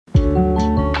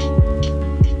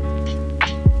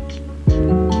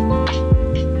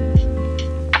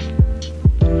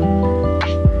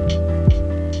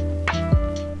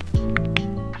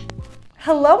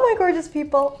my gorgeous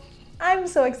people. I'm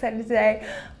so excited today.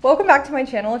 Welcome back to my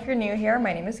channel if you're new here.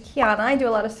 My name is Kiana. I do a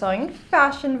lot of sewing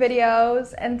fashion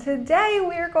videos, and today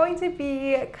we are going to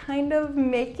be kind of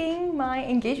making my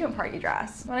engagement party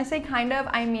dress. When I say kind of,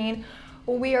 I mean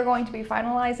we are going to be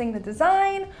finalizing the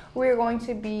design, we are going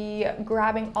to be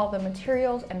grabbing all the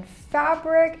materials and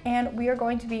fabric, and we are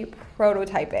going to be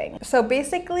prototyping. So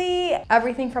basically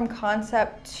everything from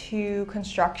concept to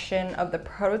construction of the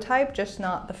prototype, just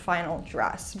not the final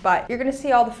dress. But you're gonna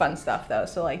see all the fun stuff though,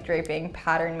 so like draping,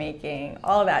 pattern making,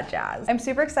 all that jazz. I'm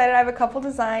super excited. I have a couple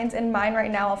designs in mind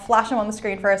right now. I'll flash them on the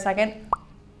screen for a second.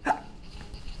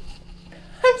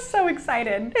 I'm so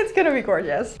excited. It's gonna be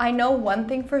gorgeous. I know one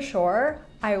thing for sure,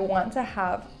 I want to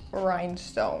have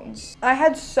rhinestones. I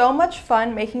had so much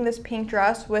fun making this pink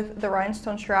dress with the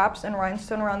rhinestone straps and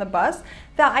rhinestone around the bust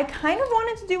that I kind of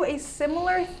wanted to do a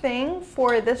similar thing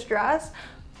for this dress,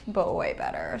 but way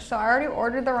better. So I already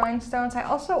ordered the rhinestones. I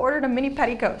also ordered a mini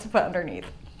petticoat to put underneath.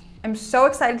 I'm so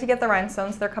excited to get the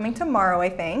rhinestones. They're coming tomorrow, I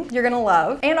think. You're gonna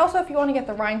love. And also if you wanna get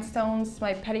the rhinestones,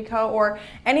 my petticoat, or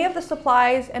any of the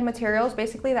supplies and materials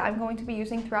basically that I'm going to be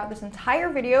using throughout this entire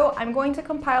video, I'm going to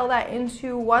compile that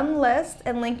into one list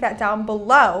and link that down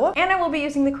below. And I will be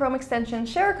using the Chrome extension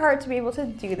ShareAcart to be able to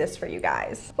do this for you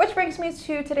guys. Which brings me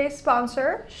to today's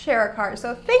sponsor, ShareAcart.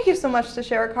 So thank you so much to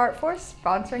ShareAcart for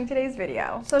sponsoring today's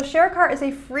video. So ShareAcart is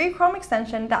a free Chrome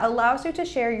extension that allows you to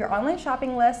share your online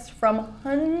shopping lists from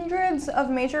hundreds of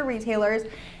major retailers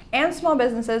and small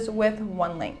businesses with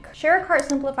one link. ShareAcart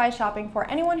simplifies shopping for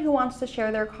anyone who wants to share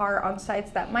their cart on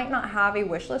sites that might not have a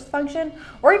wish list function,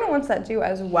 or even ones that do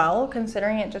as well,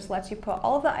 considering it just lets you put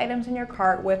all of the items in your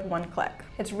cart with one click.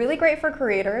 It's really great for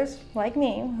creators like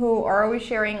me who are always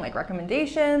sharing like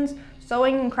recommendations,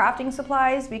 sewing and crafting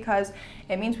supplies, because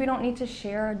it means we don't need to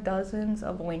share dozens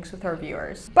of links with our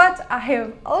viewers. But I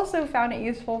have also found it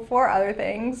useful for other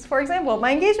things. For example,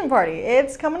 my engagement party,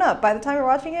 it's coming up. By the time you're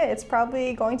watching it, it's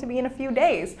probably going to be in a few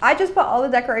days. I just put all the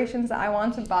decorations that I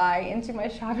want to buy into my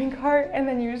shopping cart and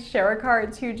then use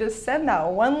ShareAcart to just send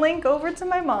that one link over to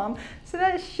my mom so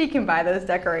that she can buy those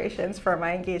decorations for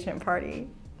my engagement party.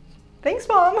 Thanks,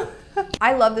 Mom.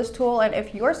 I love this tool, and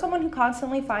if you're someone who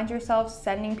constantly finds yourself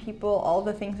sending people all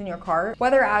the things in your cart,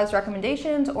 whether as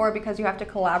recommendations or because you have to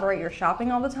collaborate your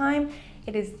shopping all the time,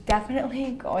 it is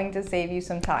definitely going to save you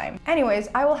some time. Anyways,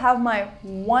 I will have my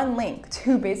one link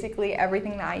to basically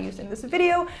everything that I used in this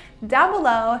video down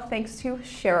below, thanks to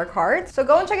ShareAcart. So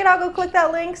go and check it out, go click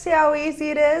that link, see how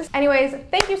easy it is. Anyways,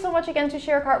 thank you so much again to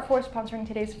ShareAcart for sponsoring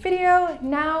today's video.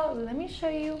 Now, let me show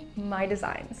you my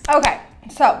designs. Okay,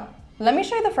 so let me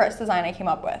show you the first design I came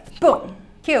up with. Boom,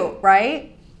 cute,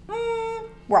 right?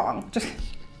 Wrong, just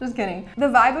kidding. The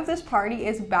vibe of this party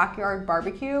is backyard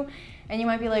barbecue, and you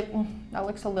might be like, that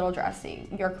looks a little dressy.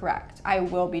 You're correct, I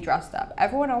will be dressed up.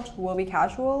 Everyone else will be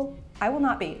casual, I will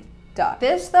not be, duh.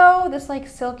 This though, this like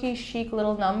silky chic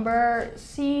little number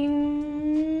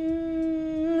seems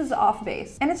off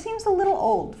base. And it seems a little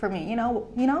old for me, you know,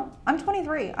 I'm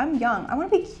 23, I'm young, I wanna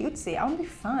be cutesy, I wanna be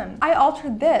fun. I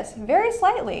altered this very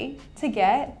slightly to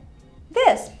get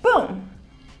this, boom.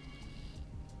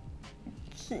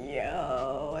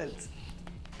 Cute.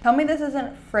 Tell me this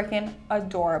isn't freaking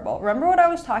adorable. Remember what I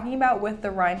was talking about with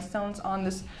the rhinestones on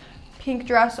this pink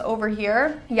dress over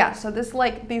here? Yeah, so this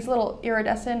like, these little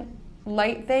iridescent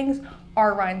light things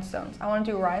are rhinestones. I wanna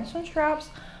do rhinestone straps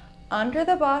under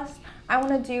the bust. I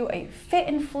wanna do a fit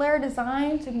and flare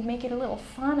design to make it a little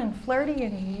fun and flirty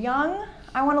and young.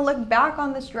 I wanna look back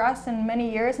on this dress in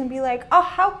many years and be like, oh,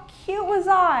 how cute was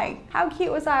I? How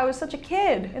cute was I? I was such a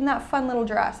kid in that fun little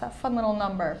dress, that fun little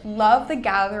number. Love the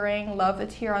gathering, love the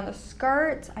tier on the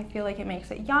skirt. I feel like it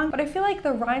makes it young, but I feel like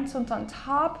the rhinestones on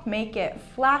top make it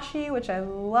flashy, which I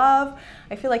love.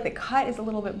 I feel like the cut is a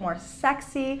little bit more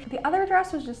sexy. The other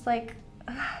dress was just like,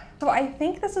 so I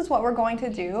think this is what we're going to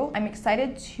do. I'm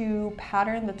excited to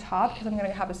pattern the top because I'm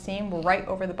gonna have a seam right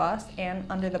over the bust and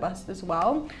under the bust as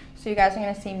well. So you guys are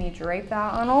gonna see me drape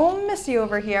that on old Missy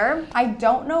over here. I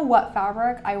don't know what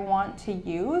fabric I want to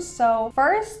use. So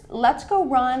first, let's go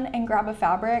run and grab a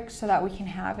fabric so that we can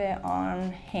have it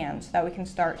on hand, so that we can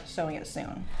start sewing it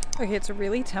soon. Okay, it's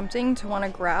really tempting to wanna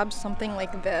grab something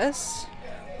like this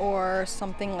or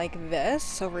something like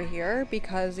this over here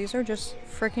because these are just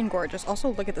freaking gorgeous. Also,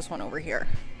 look at this one over here.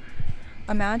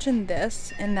 Imagine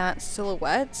this in that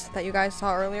silhouette that you guys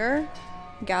saw earlier,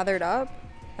 gathered up.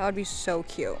 That would be so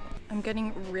cute. I'm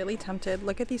getting really tempted.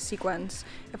 Look at these sequins.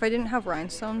 If I didn't have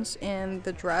rhinestones in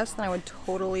the dress, then I would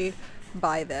totally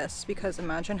buy this, because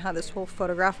imagine how this will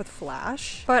photograph with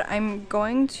flash. But I'm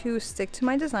going to stick to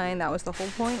my design. That was the whole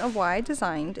point of why I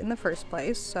designed in the first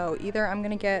place. So either I'm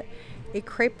gonna get a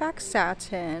crepe back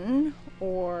satin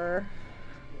or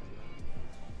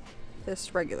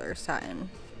this regular satin.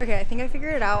 Okay, I think I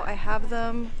figured it out. I have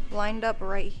them lined up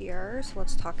right here, so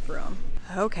let's talk through them.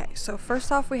 Okay, so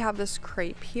first off we have this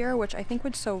crepe here, which I think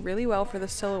would sew really well for the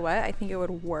silhouette. I think it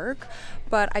would work,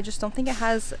 but I just don't think it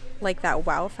has like that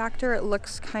wow factor. It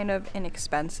looks kind of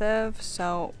inexpensive,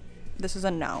 so this is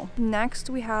a no. Next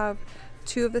we have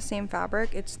two of the same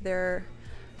fabric. It's their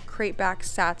crepe back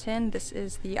satin. This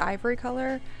is the ivory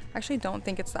color. I actually don't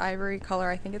think it's the ivory color.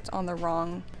 I think it's on the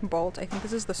wrong bolt. I think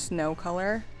this is the snow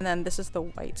color. And then this is the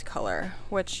white color,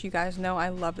 which you guys know I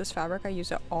love this fabric. I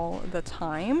use it all the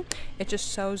time. It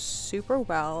just sews super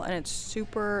well and it's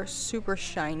super, super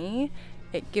shiny.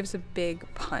 It gives a big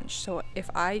punch. So if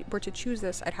I were to choose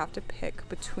this, I'd have to pick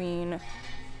between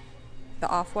the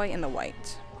off-white and the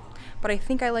white. But I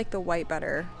think I like the white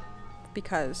better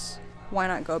because why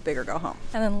not go big or go home?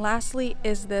 And then lastly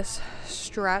is this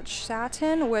stretch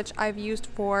satin, which I've used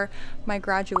for my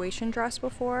graduation dress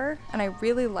before, and I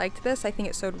really liked this. I think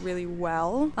it sewed really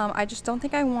well. I just don't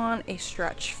think I want a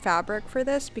stretch fabric for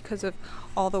this because of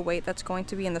all the weight that's going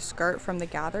to be in the skirt from the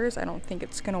gathers. I don't think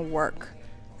it's gonna work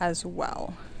as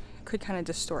well. It could kind of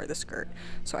distort the skirt.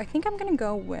 So I think I'm gonna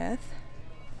go with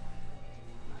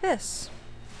this.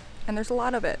 And there's a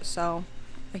lot of it, so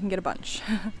I can get a bunch.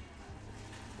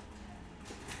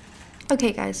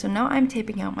 Okay guys, so now I'm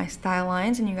taping out my style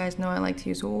lines, and you guys know I like to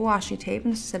use washi tape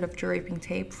instead of draping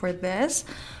tape for this.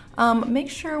 Make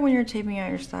sure when you're taping out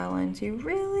your style lines, you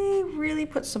really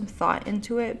put some thought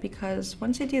into it, because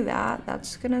once you do that,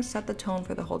 that's gonna set the tone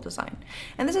for the whole design.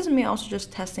 And this is me also just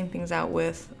testing things out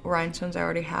with rhinestones I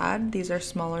already had. These are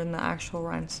smaller than the actual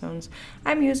rhinestones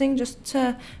I'm using, just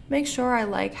to make sure I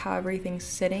like how everything's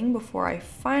sitting before I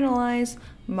finalize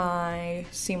my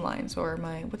seam lines, or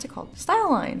my, what's it called?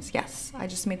 Style lines. Yes, I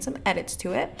just made some edits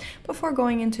to it before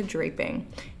going into draping.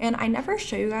 And I never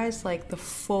show you guys like the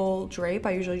full drape.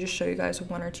 I usually just show you guys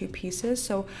one or two pieces.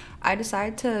 So I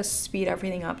decided to speed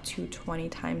everything up to 20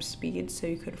 times speed so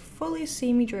you could fully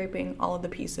see me draping all of the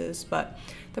pieces. But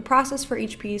the process for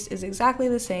each piece is exactly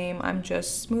the same. I'm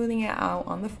just smoothing it out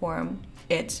on the form.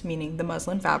 It, meaning the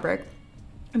muslin fabric.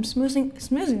 I'm smoothing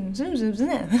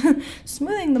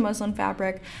the muslin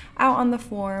fabric out on the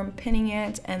form, pinning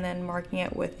it, and then marking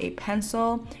it with a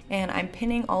pencil. And I'm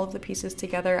pinning all of the pieces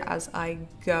together as I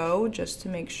go, just to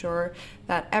make sure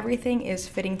that everything is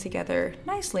fitting together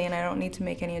nicely and I don't need to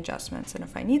make any adjustments. And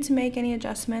if I need to make any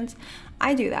adjustments,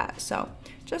 I do that. So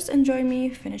just enjoy me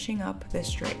finishing up this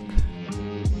drape.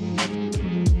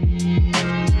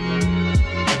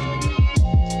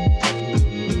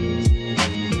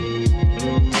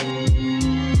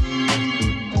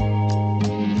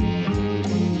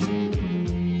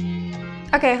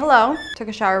 Okay, hello. Took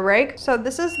a shower break. So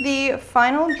this is the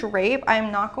final drape.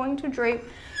 I'm not going to drape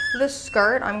the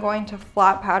skirt. I'm going to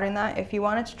flat pattern that. If you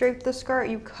wanted to drape the skirt,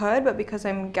 you could, but because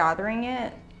I'm gathering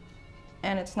it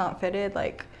and it's not fitted,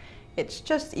 like, it's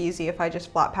just easy if I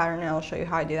just flat pattern it. I'll show you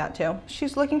how I do that too.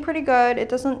 She's looking pretty good. It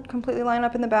doesn't completely line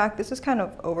up in the back. This is kind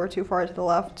of over too far to the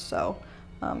left, so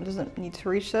it doesn't need to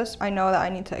reach this. I know that I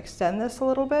need to extend this a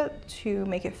little bit to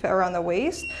make it fit around the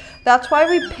waist. That's why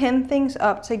we pin things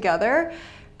up together,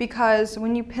 because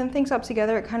when you pin things up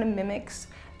together, it kind of mimics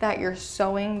that you're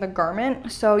sewing the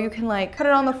garment. So you can like cut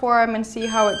it on the forearm and see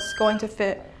how it's going to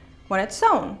fit when it's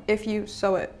sewn, if you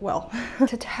sew it well.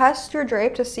 To test your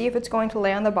drape to see if it's going to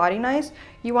lay on the body nice,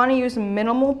 you want to use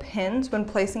minimal pins when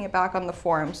placing it back on the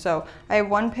form. So I have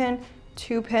 1 pin,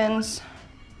 2 pins,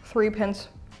 3 pins,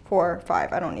 4,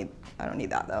 5. I don't need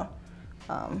that though.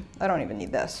 I don't even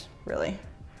need this really.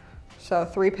 So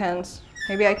 3 pins.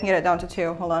 Maybe I can get it down to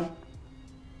 2. Hold on.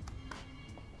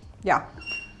 Yeah.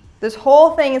 This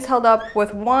whole thing is held up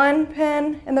with 1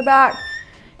 pin in the back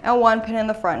and 1 pin in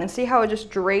the front. And see how it just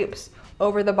drapes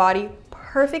over the body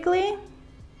perfectly?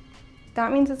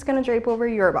 That means it's gonna drape over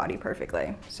your body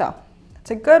perfectly. So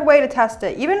it's a good way to test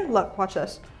it. Even, look, watch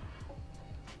this.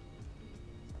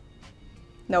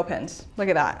 No pins. Look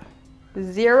at that.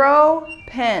 0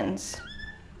 pins.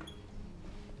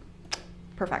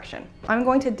 Perfection. I'm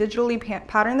going to digitally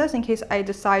pattern this in case I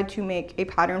decide to make a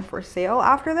pattern for sale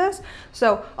after this.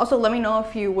 So also let me know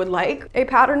if you would like a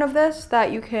pattern of this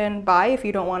that you can buy if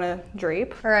you don't want to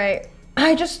drape. All right.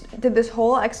 I just did this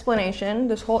whole explanation,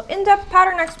 this whole in-depth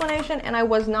pattern explanation, and I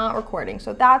was not recording,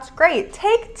 so that's great.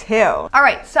 Take 2. All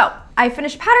right, so I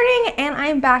finished patterning and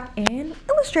I'm back in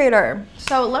Illustrator.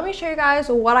 So let me show you guys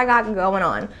what I got going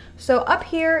on. So up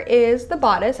here is the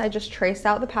bodice. I just traced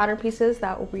out the pattern pieces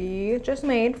that we just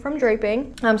made from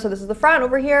draping. So this is the front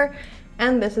over here,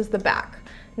 and this is the back.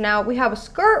 Now we have a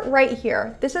skirt right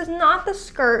here. This is not the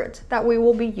skirt that we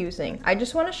will be using. I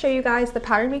just want to show you guys the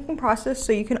pattern making process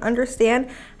so you can understand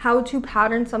how to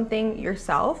pattern something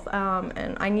yourself.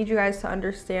 And I need you guys to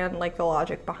understand like the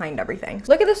logic behind everything.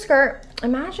 So look at the skirt.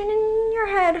 Imagine in your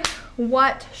head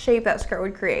what shape that skirt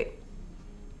would create.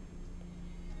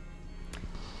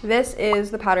 This is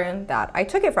the pattern that I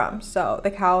took it from. So the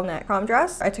cowl neck prom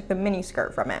dress, I took the mini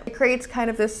skirt from it. It creates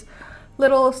kind of this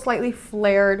little slightly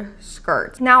flared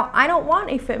skirt. Now, I don't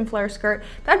want a fit and flare skirt.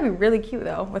 That'd be really cute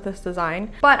though with this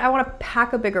design, but I want to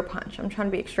pack a bigger punch. I'm trying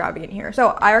to be extravagant here. So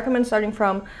I recommend starting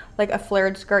from like a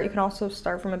flared skirt. You can also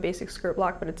start from a basic skirt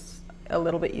block, but it's a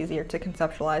little bit easier to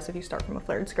conceptualize if you start from a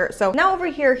flared skirt. So now over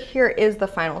here is the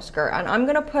final skirt, and I'm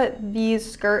gonna put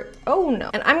these and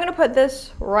I'm gonna put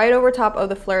this right over top of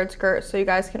the flared skirt so you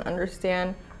guys can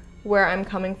understand where I'm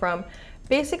coming from.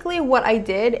 Basically what I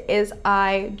did is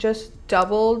I just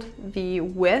doubled the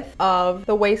width of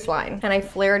the waistline and I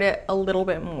flared it a little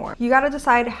bit more. You gotta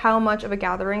decide how much of a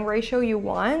gathering ratio you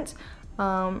want.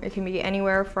 It can be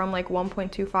anywhere from like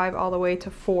 1.25 all the way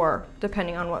to 4,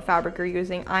 depending on what fabric you're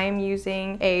using. I am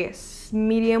using a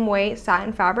medium weight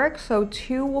satin fabric, so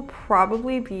 2 will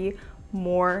probably be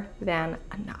more than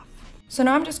enough. So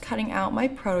now I'm just cutting out my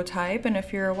prototype, and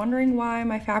if you're wondering why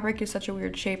my fabric is such a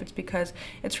weird shape, it's because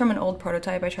it's from an old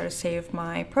prototype. I try to save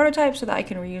my prototype so that I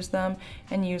can reuse them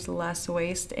and use less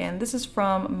waste, and this is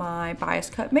from my bias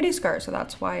cut midi skirt, so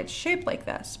that's why it's shaped like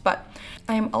this. But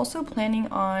I am also planning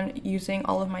on using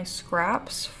all of my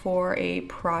scraps for a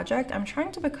project. I'm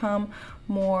trying to become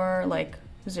more like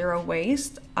zero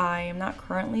waste. I am not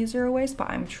currently zero waste, but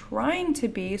I'm trying to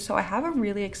be. So I have a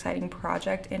really exciting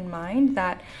project in mind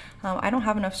that I don't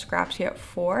have enough scraps yet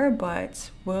for, but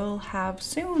we'll have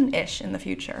soon-ish in the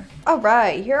future. All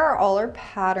right, here are all our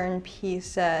pattern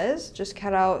pieces. Just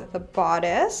cut out the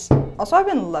bodice. Also, I've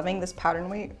been loving this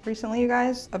pattern weight recently, you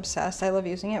guys. Obsessed. I love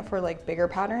using it for like bigger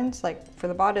patterns. Like for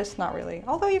the bodice, not really.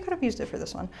 Although you could have used it for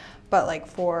this one. But like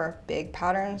for big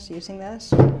patterns, using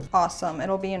this, awesome.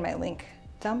 It'll be in my link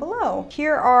down below.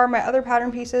 Here are my other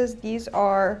pattern pieces. These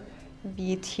are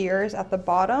the tiers at the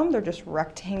bottom. They're just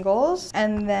rectangles.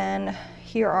 And then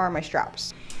here are my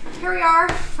straps. Here we are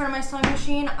in front of my sewing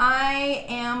machine. I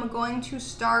am going to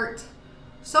start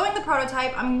sewing the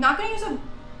prototype. I'm not gonna use a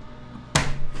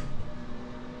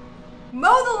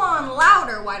mow the lawn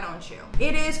louder, why don't you?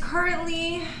 It is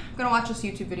currently, I'm gonna watch this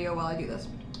YouTube video while I do this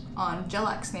on Gel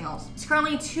X nails. It's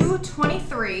currently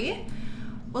 2:23.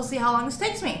 We'll see how long this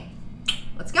takes me.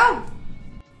 Let's go.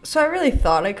 So I really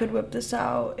thought I could whip this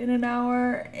out in an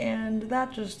hour, and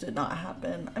that just did not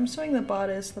happen. I'm sewing the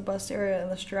bodice, the bust area,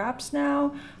 and the straps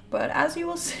now, but as you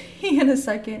will see in a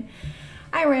second,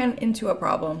 I ran into a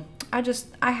problem.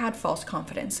 I had false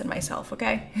confidence in myself,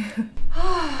 okay?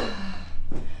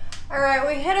 All right,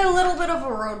 we hit a little bit of a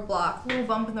roadblock, a little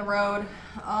bump in the road.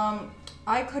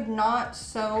 I could not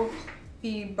sew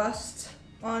the bust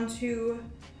onto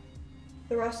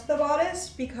the rest of the bodice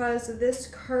because this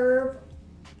curve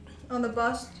on the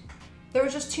bust, there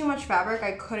was just too much fabric.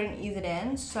 I couldn't ease it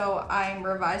in, so I'm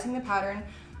revising the pattern.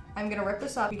 I'm gonna rip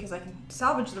this up because I can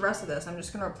salvage the rest of this. I'm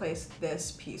just gonna replace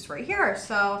this piece right here.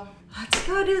 So let's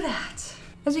go do that.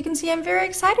 As you can see, I'm very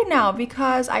excited now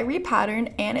because I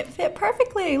repatterned and it fit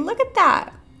perfectly. Look at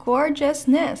that,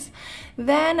 gorgeousness.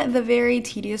 Then the very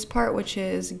tedious part, which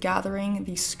is gathering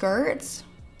the skirts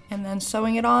and then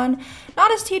sewing it on.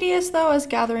 Not as tedious though as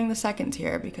gathering the second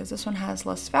tier because this one has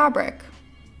less fabric.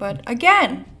 But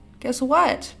again, guess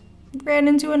what? Ran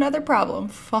into another problem.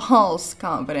 False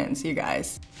confidence, you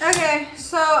guys. Okay,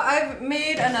 so I've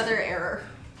made another error.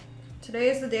 Today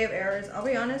is the day of errors. I'll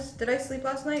be honest, did I sleep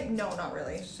last night? No, not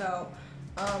really. So,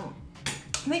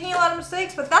 making a lot of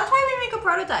mistakes, but that's why we make a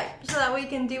prototype, so that we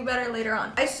can do better later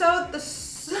on. I sewed the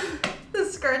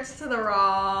skirts to the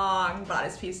wrong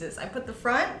bodice pieces. I put the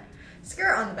front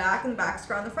skirt on the back and the back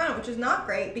skirt on the front, which is not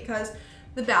great because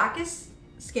the back is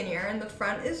skinnier and the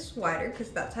front is wider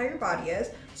because that's how your body is.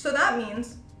 So that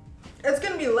means it's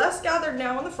gonna be less gathered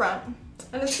now on the front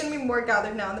and it's gonna be more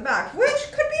gathered now in the back,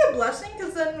 which could be a blessing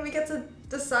because then we get to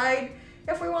decide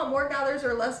if we want more gathers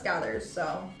or less gathers.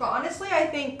 So, but honestly, I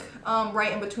think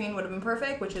right in between would have been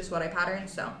perfect, which is what I patterned,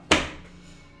 so.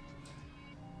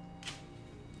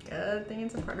 Good thing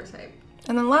it's a prototype.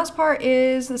 And then the last part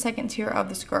is the second tier of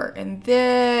the skirt, and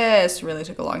this really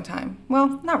took a long time.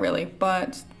 Well, not really,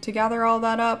 but to gather all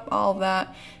that up, all of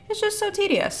that, it's just so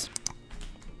tedious.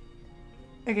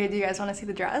 Okay, do you guys want to see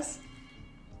the dress?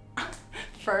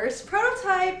 First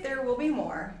prototype, there will be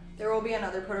more. There will be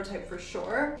another prototype for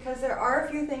sure, because there are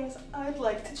a few things I'd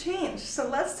like to change. So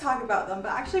let's talk about them,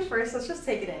 but actually first, let's just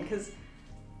take it in, because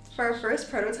for our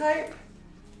first prototype,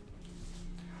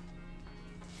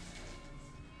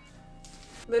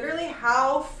 Literally,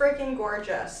 how freaking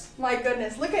gorgeous. My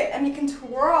goodness, look at, and you can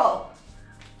twirl.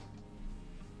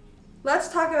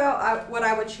 Let's talk about what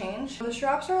I would change. The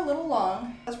straps are a little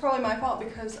long. That's probably my fault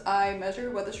because I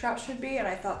measured what the straps should be and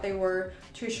I thought they were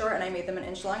too short and I made them an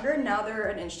inch longer. Now they're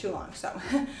an inch too long. So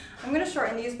I'm gonna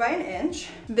shorten these by an inch.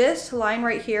 This line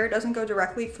right here doesn't go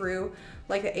directly through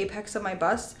like the apex of my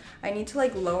bust. I need to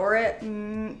like lower it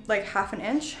like half an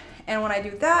inch. And when I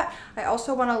do that, I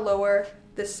also wanna lower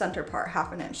this center part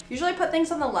half an inch. Usually I put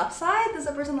things on the left side, the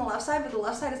zipper's on the left side, but the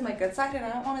left side is my good side and I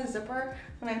don't want a zipper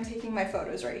when I'm taking my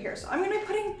photos right here. So I'm gonna be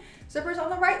putting zippers on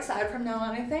the right side from now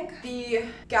on, I think. The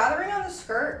gathering on the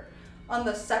skirt on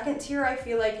the second tier I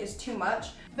feel like is too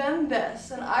much. Then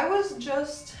this, and I was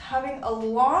just having a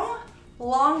long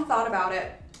thought about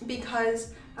it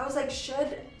because I was like,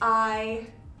 should I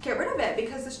get rid of it?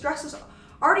 Because this dress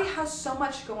already has so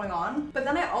much going on, but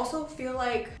then I also feel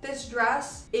like this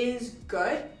dress is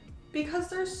good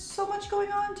because there's so much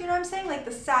going on. Do you know what I'm saying? Like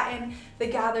the satin, the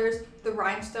gathers, the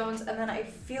rhinestones, and then I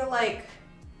feel like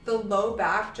the low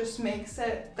back just makes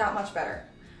it that much better.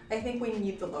 I think we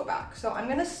need the low back. So I'm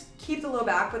gonna keep the low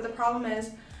back, but the problem is,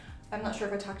 I'm not sure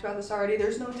if I talked about this already,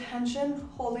 there's no tension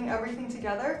holding everything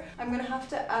together. I'm gonna have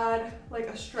to add like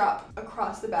a strap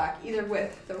across the back, either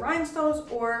with the rhinestones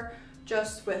or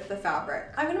just with the fabric.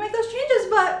 I'm gonna make those changes,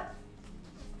 but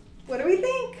what do we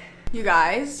think? You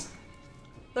guys,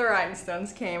 the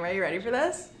rhinestones came. Are you ready for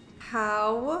this?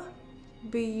 How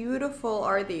beautiful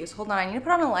are these? Hold on, I need to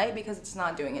put on a light because it's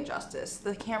not doing it justice.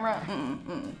 The camera,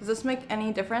 Does this make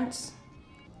any difference?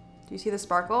 Do you see the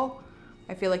sparkle?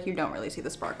 I feel like you don't really see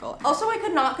the sparkle. Also, I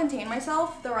could not contain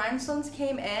myself. The rhinestones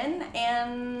came in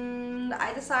and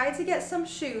I decided to get some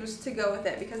shoes to go with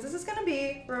it because this is gonna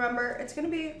be, remember, it's gonna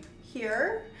be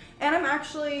here. And I'm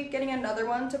actually getting another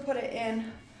one to put it in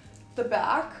the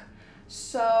back.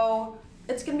 So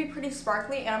it's gonna be pretty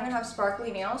sparkly and I'm gonna have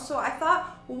sparkly nails. So I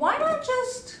thought, why not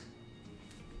just,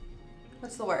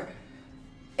 what's the word?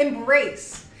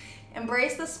 Embrace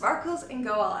the sparkles and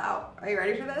go all out. Are you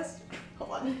ready for this?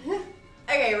 Hold on.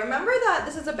 Okay, remember that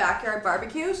this is a backyard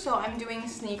barbecue, so I'm doing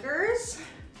sneakers.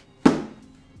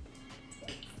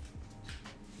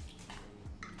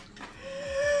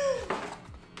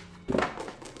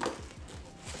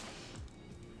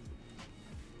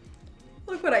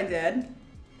 Look what I did.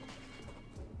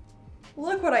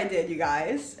 Look what I did, you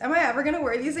guys. Am I ever gonna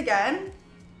wear these again?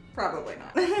 Probably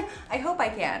not. I hope I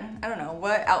can. I don't know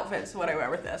what outfits would I wear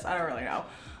with this. I don't really know.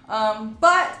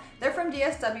 But they're from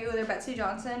DSW, they're Betsy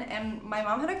Johnson, and my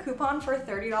mom had a coupon for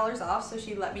 $30 off, so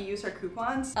she let me use her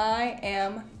coupons. I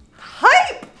am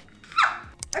hype!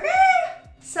 Okay,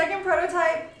 second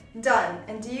prototype done.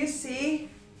 And do you see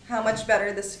how much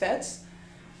better this fits?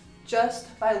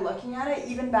 Just by looking at it,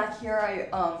 even back here,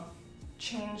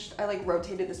 I like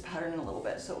rotated this pattern a little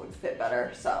bit so it would fit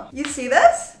better, so. You see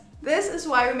this? This is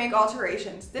why we make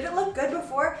alterations. Did it look good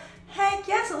before? Heck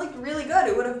yes, it looked really good.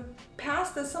 It would have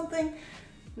passed as something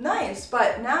nice,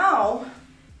 but now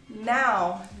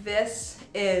this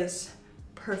is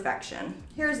perfection.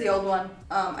 Here's the old one.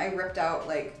 I ripped out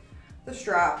like the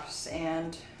straps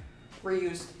and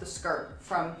reused the skirt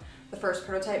from the first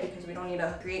prototype because we don't need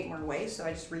to create more waste, so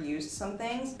I just reused some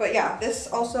things. But yeah, this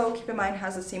also, keep in mind,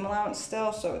 has a seam allowance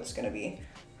still, so it's gonna be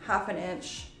half an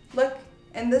inch. Look,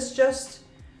 and this just,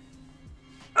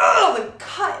 oh, the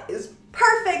cut is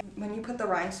perfect. When you put the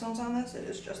rhinestones on this, it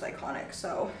is just iconic.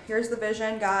 So here's the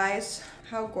vision, guys.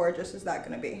 How gorgeous is that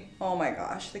gonna be? Oh my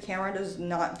gosh, the camera does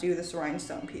not do this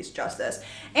rhinestone piece justice.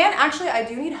 And actually, I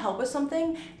do need help with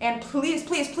something. And please,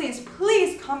 please, please,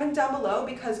 please comment down below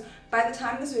because by the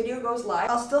time this video goes live,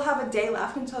 I'll still have a day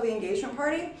left until the engagement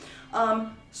party.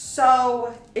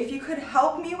 So if you could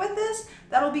help me with this,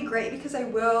 that'll be great because I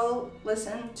will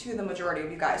listen to the majority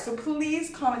of you guys. So please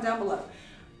comment down below.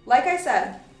 Like I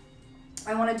said,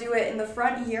 I want to do it in the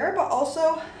front here, but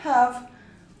also have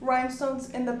rhinestones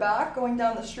in the back going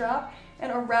down the strap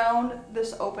and around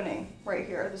this opening right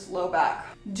here, this low back.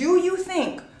 Do you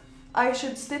think I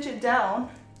should stitch it down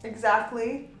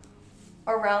exactly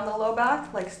around the low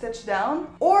back, like stitch down?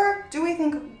 Or do we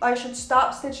think I should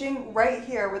stop stitching right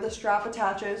here where the strap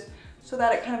attaches so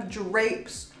that it kind of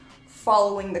drapes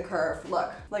following the curve?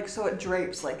 Look, like so it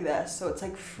drapes like this. So it's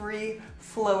like free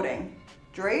floating.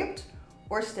 Draped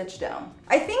or stitched down?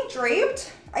 I think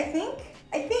draped, I think.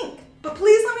 But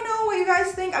please let me know what you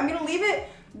guys think. I'm gonna leave it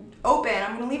open,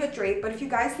 I'm gonna leave it draped, but if you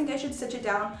guys think I should stitch it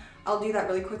down, I'll do that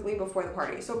really quickly before the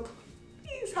party. So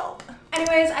please help.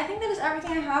 Anyways, I think that is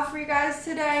everything I have for you guys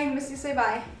today. Missy, say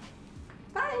bye.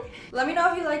 Bye. Let me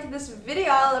know if you liked this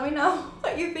video. Let me know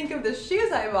what you think of the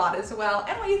shoes I bought as well,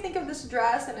 and what you think of this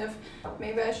dress, and if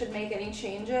maybe I should make any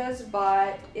changes.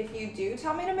 But if you do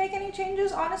tell me to make any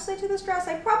changes, honestly, to this dress,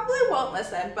 I probably won't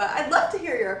listen, but I'd love to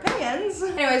hear your opinions.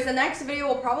 Anyways, the next video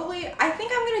will probably, I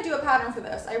think I'm gonna do a pattern for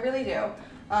this. I really do.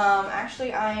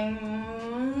 Actually,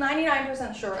 I'm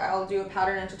 99% sure I'll do a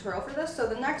pattern and tutorial for this, so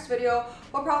the next video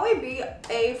will probably be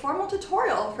a formal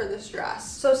tutorial for this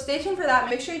dress. So stay tuned for that.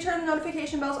 Make sure you turn the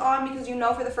notification bells on, because you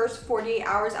know for the first 48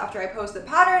 hours after I post the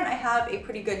pattern, I have a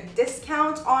pretty good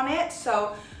discount on it,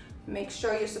 so make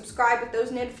sure you subscribe with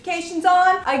those notifications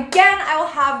on. Again, I will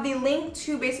have the link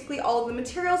to basically all of the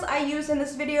materials I use in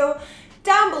this video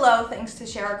down below, thanks to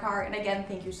ShareACart. And again,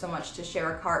 thank you so much to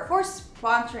ShareACart for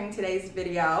sponsoring today's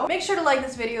video. Make sure to like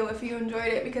this video if you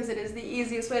enjoyed it, because it is the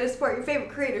easiest way to support your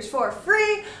favorite creators for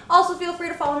free. Also, feel free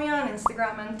to follow me on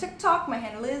Instagram and TikTok. My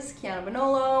handle is Kiana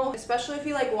Bonollo. Especially if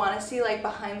you want to see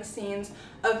behind the scenes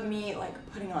of me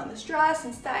putting on this dress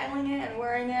and styling it and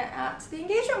wearing it at the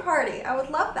engagement party. I would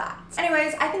love that.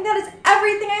 Anyways, I think that is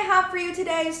everything I have for you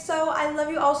today. So I love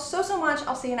you all so much.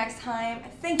 I'll see you next time.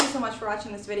 Thank you so much for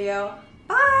watching this video.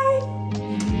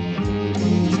 Bye!